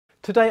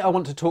Today I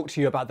want to talk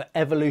to you about the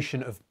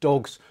evolution of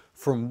dogs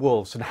from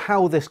wolves and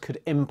how this could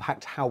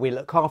impact how we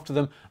look after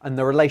them and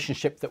the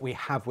relationship that we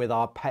have with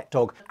our pet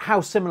dog. How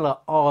similar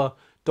are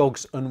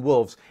dogs and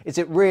wolves? Is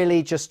it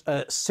really just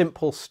a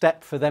simple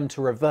step for them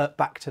to revert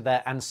back to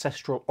their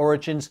ancestral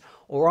origins,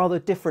 or are the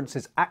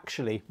differences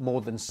actually more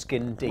than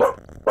skin deep?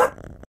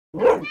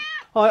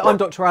 Hi, I'm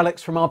Dr.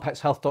 Alex from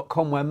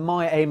ourpetshealth.com, where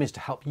my aim is to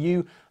help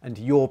you and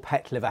your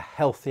pet live a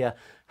healthier,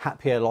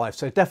 happier life.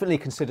 So definitely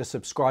consider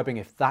subscribing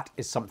if that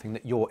is something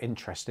that you're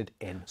interested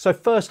in. So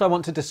first I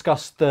want to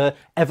discuss the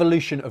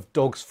evolution of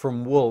dogs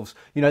from wolves.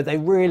 You know, they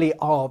really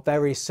are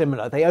very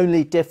similar. They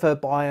only differ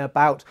by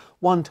about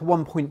 1 to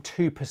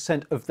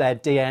 1.2% of their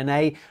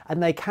DNA,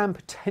 and they can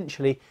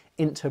potentially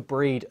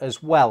interbreed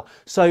as well.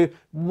 So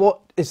what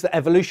is the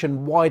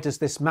evolution? Why does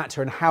this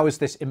matter, and how has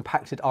this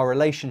impacted our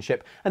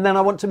relationship? And then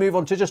I want to move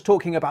on to just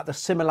talking about the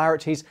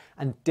similarities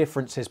and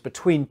differences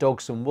between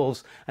dogs and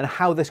wolves and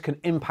how this can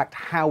impact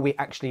how we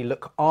actually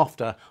look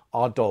after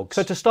our dogs.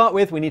 So to start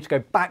with, we need to go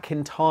back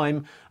in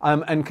time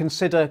and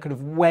consider kind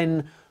of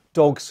when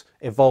dogs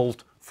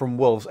evolved from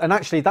wolves. And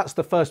actually that's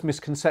the first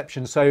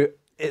misconception. So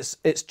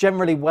it's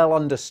generally well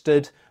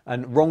understood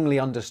and wrongly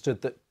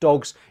understood that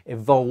dogs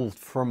evolved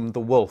from the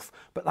wolf,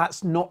 but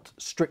that's not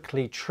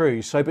strictly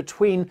true. So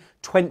between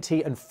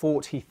 20 and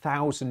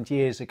 40,000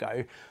 years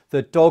ago,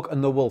 the dog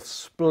and the wolf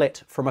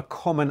split from a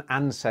common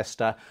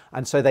ancestor,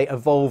 and so they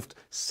evolved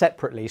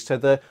separately. So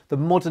the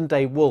modern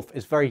day wolf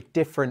is very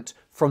different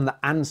from the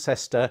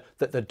ancestor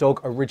that the dog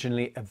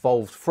originally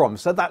evolved from.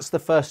 So that's the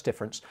first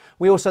difference.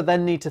 We also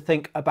then need to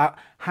think about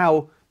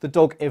how the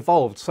dog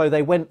evolved. So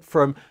they went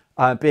from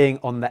being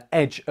on the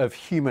edge of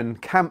human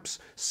camps,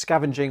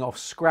 scavenging off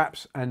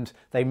scraps, and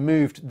they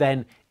moved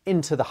then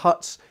into the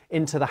huts,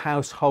 into the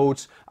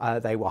households.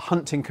 They were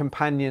hunting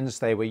companions,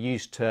 they were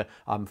used to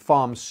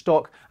farm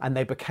stock, and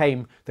they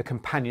became the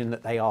companion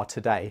that they are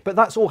today. But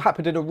that's all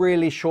happened in a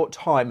really short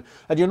time,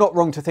 and you're not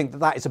wrong to think that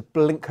that is a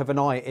blink of an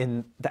eye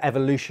in the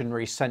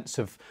evolutionary sense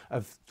of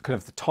kind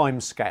of the time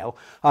scale.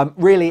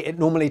 Really, it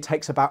normally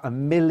takes about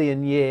 1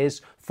 million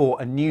years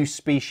for a new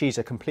species,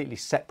 a completely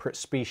separate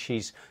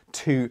species,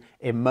 to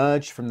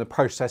emerge from the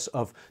process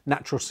of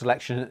natural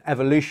selection and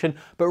evolution.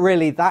 But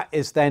really that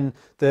is then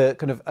the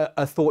kind of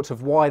a thought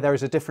of why there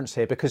is a difference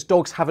here, because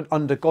dogs haven't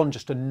undergone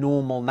just a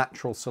normal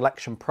natural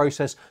selection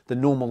process, the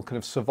normal kind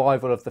of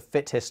survival of the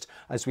fittest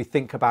as we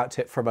think about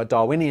it from a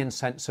Darwinian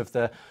sense of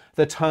the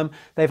term.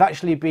 They've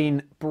actually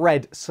been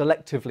bred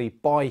selectively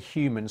by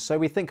humans. So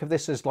we think of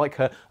this as like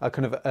a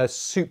kind of a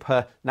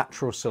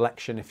supernatural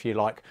selection, if you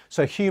like.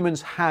 So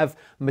humans have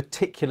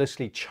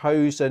meticulously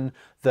chosen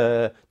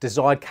the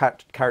desired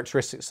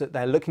characteristics that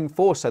they're looking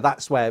for. So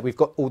that's where we've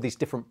got all these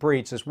different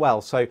breeds as well.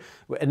 So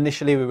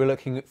initially we were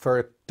looking for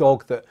a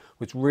dog that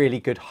was really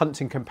good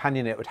hunting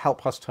companion. It would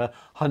help us to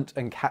hunt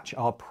and catch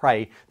our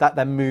prey. That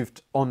then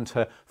moved on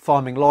to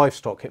farming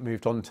livestock. It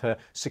moved on to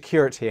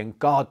security and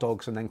guard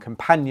dogs, and then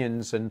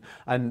companions and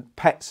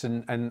pets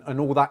and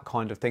all that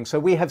kind of thing. So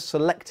we have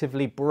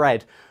selectively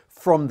bred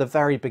from the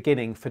very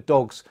beginning for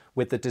dogs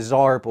with the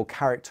desirable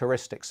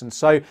characteristics, and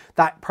so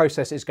that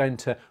process is going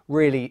to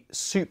really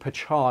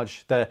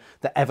supercharge the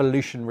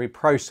evolutionary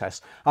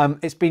process.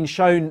 It's been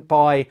shown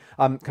by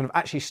kind of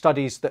actually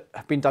studies that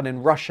have been done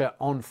in Russia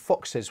on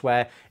foxes,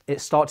 where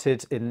it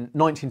started in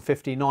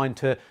 1959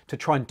 to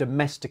try and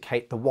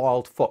domesticate the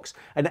wild fox,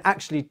 and it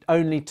actually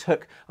only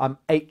took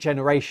 8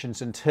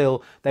 generations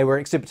until they were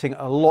exhibiting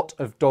a lot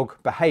of dog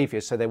behaviour.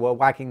 So they were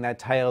wagging their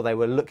tail, they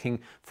were looking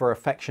for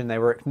affection, they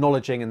were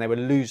acknowledging, and they were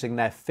losing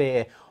their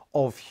fear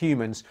of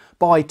humans.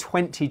 By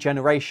 20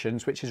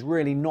 generations, which is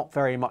really not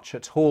very much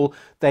at all,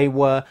 they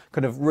were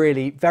kind of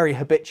really very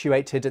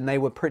habituated, and they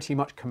were pretty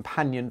much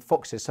companion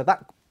foxes. So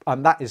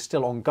that is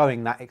still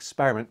ongoing, that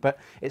experiment, but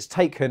it's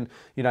taken,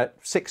 you know,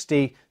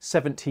 60,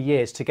 70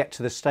 years to get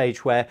to the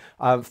stage where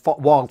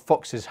wild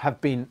foxes have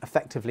been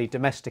effectively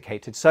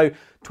domesticated. So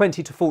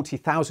 20 to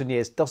 40,000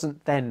 years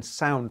doesn't then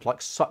sound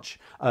like such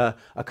a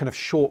kind of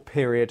short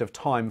period of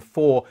time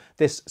for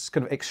this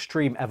kind of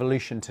extreme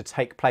evolution to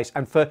take place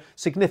and for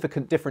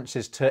significant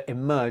differences to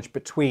emerge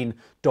between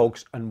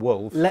dogs and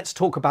wolves. Let's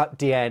talk about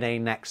DNA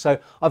next. So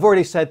I've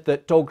already said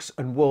that dogs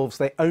and wolves,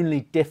 they only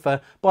differ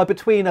by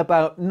between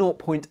about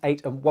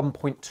 0.8 and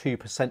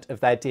 1.2% of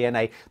their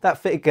DNA. That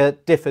figure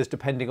differs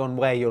depending on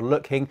where you're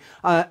looking,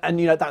 and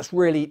you know, that's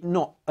really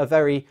not a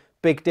very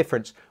big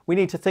difference. We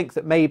need to think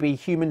that maybe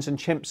humans and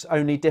chimps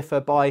only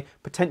differ by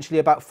potentially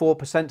about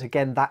 4%.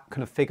 Again, that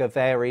kind of figure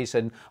varies,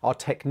 and our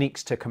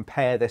techniques to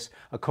compare this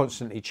are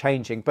constantly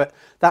changing. But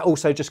that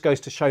also just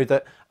goes to show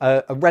that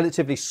a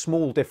relatively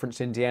small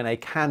difference in DNA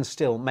can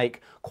still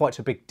make quite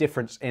a big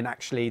difference in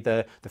actually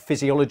the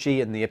physiology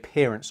and the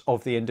appearance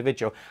of the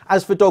individual.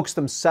 As for dogs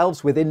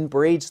themselves, within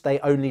breeds, they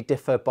only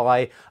differ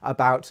by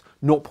about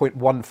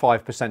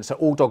 0.15%. So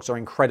all dogs are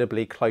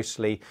incredibly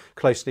closely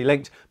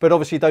linked. But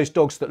obviously those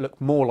dogs that look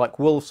more like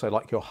wolves, so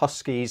like your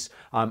huskies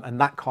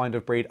and that kind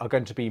of breed, are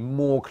going to be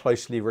more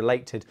closely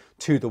related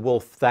to the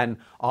wolf than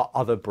our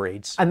other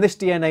breeds. And this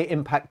DNA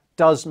impact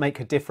does make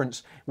a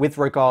difference with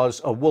regards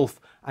a wolf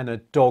and a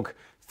dog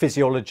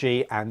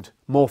physiology and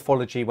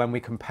morphology when we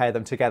compare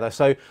them together.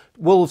 So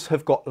wolves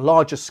have got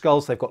larger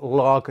skulls, they've got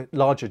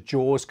larger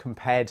jaws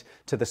compared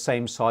to the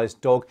same sized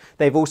dog.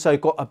 They've also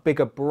got a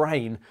bigger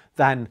brain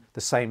than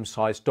the same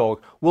sized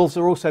dog. Wolves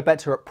are also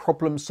better at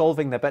problem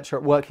solving, they're better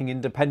at working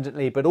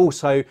independently, but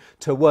also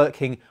to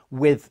working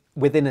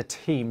within a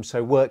team,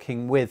 so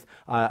working with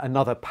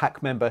another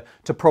pack member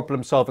to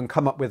problem solve and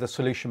come up with a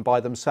solution by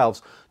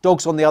themselves.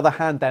 Dogs, on the other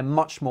hand, they're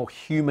much more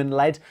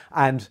human-led,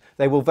 and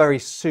they will very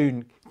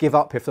soon give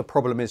up if the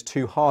problem is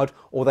too hard,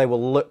 or they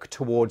will look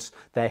towards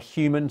their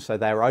human, so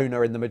their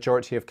owner in the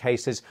majority of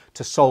cases,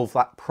 to solve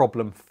that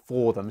problem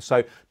for them.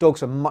 So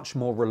dogs are much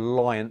more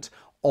reliant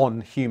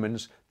on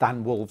humans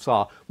than wolves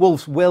are.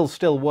 Wolves will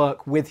still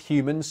work with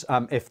humans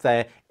if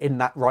they're in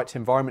that right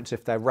environment,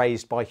 if they're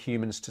raised by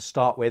humans to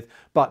start with,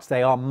 but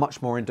they are much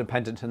more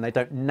independent and they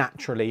don't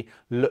naturally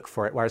look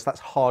for it, whereas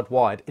that's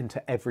hardwired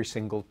into every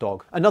single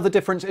dog. Another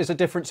difference is a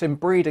difference in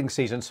breeding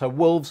season. So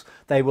wolves,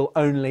 they will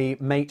only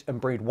mate and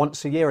breed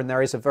once a year, and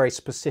there is a very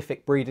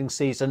specific breeding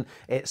season.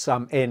 It's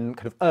in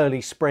kind of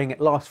early spring,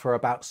 it lasts for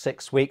about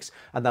 6 weeks,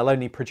 and they'll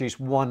only produce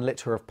 1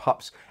 litter of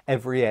pups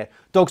every year.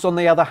 Dogs, on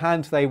the other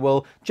hand, they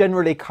will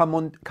generally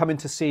come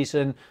into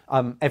season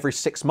every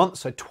 6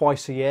 months, so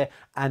twice a year,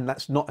 and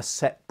that's not a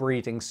set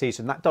breeding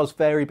season. That does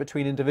vary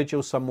between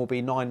individuals. Some will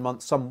be 9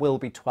 months, some will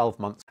be 12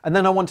 months. And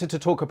then I wanted to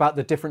talk about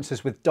the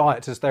differences with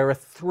diet, as there are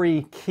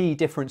 3 key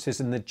differences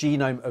in the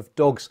genome of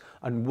dogs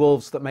and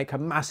wolves that make a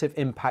massive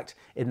impact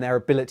in their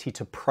ability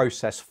to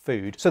process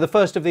food. So the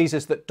first of these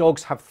is that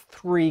dogs have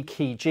 3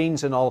 key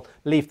genes, and I'll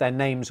leave their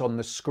names on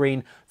the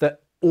screen,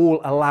 that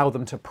all allow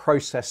them to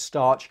process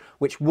starch,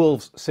 which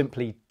wolves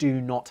simply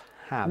do not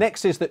have.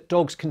 Next is that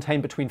dogs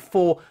contain between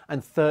 4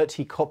 and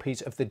 30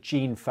 copies of the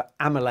gene for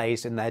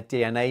amylase in their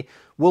DNA.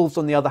 Wolves,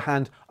 on the other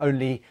hand,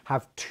 only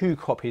have 2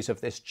 copies of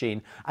this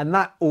gene. And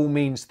that all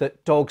means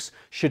that dogs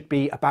should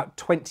be about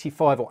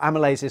 25, or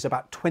amylase is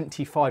about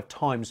 25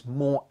 times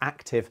more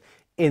active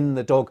in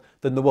the dog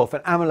than the wolf.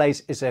 And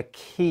amylase is a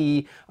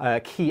key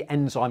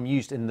enzyme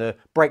used in the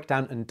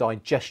breakdown and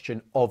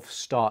digestion of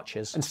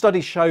starches. And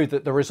studies show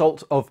that the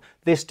result of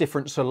this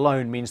difference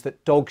alone means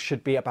that dogs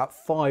should be about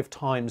 5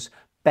 times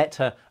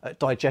better at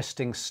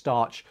digesting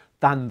starch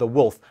than the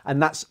wolf,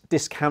 and that's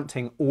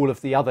discounting all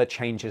of the other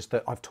changes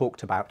that I've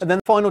talked about. And then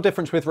the final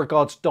difference with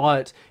regards to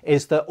diet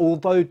is that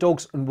although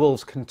dogs and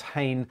wolves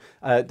contain,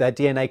 their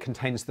DNA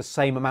contains the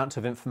same amount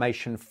of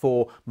information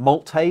for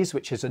maltase,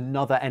 which is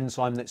another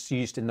enzyme that's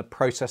used in the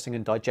processing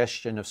and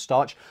digestion of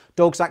starch,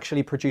 dogs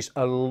actually produce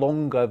a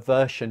longer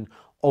version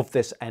of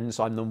this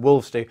enzyme than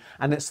wolves do,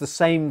 and it's the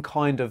same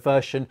kind of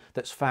version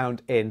that's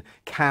found in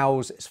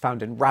cows, it's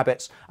found in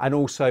rabbits, and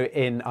also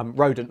in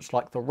rodents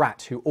like the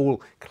rat, who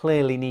all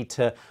clearly need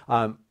to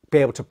be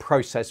able to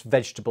process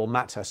vegetable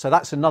matter. So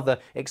that's another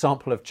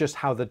example of just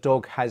how the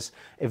dog has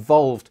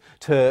evolved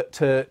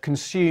to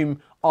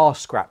consume our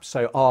scraps,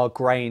 so our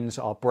grains,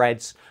 our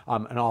breads,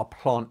 and our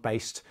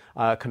plant-based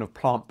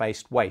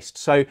plant-based waste.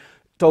 So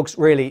dogs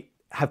really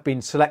have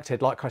been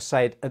selected, like I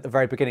said at the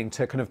very beginning,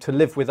 to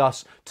live with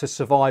us, to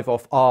survive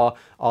off our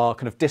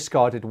kind of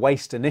discarded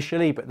waste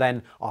initially, but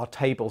then our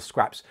table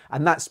scraps,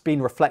 and that's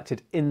been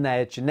reflected in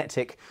their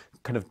genetic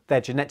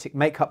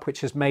makeup, which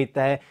has made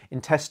their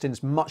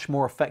intestines much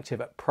more effective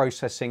at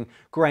processing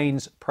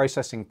grains,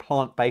 processing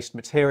plant-based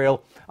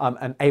material,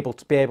 and able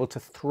to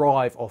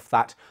thrive off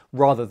that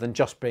rather than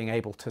just being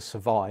able to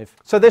survive.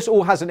 So this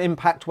all has an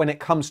impact when it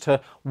comes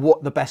to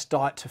what the best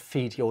diet to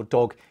feed your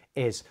dog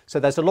is. So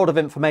there's a lot of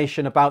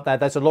information about that.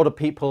 There's a lot of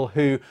people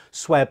who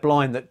swear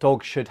blind that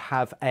dogs should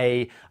have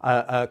a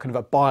kind of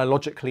a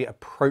biologically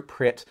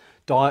appropriate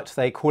diet,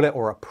 they call it,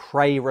 or a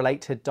prey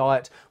related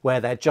diet,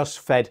 where they're just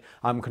fed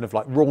kind of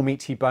like raw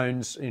meaty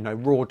bones,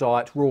 raw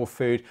diet, raw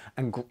food,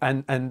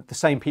 and the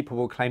same people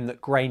will claim that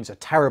grains are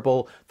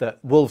terrible,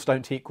 that wolves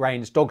don't eat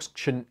grains, dogs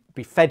shouldn't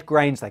be fed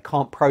grains, they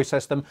can't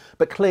process them,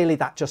 but clearly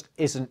that just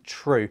isn't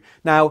true.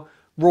 Now,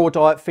 raw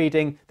diet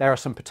feeding, there are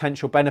some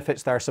potential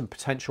benefits, there are some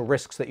potential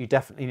risks that you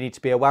definitely need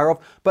to be aware of,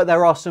 but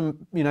there are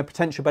some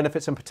potential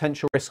benefits and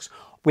potential risks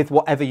with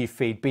whatever you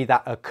feed, be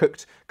that a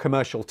cooked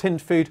commercial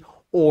tinned food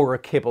or a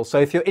kibble. So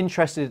if you're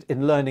interested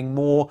in learning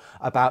more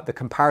about the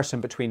comparison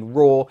between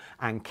raw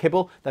and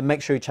kibble, then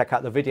make sure you check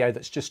out the video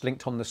that's just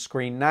linked on the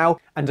screen now.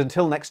 And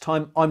until next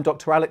time, I'm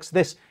Dr. Alex.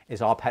 This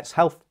is Our Pets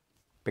Health,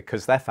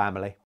 because they're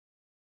family.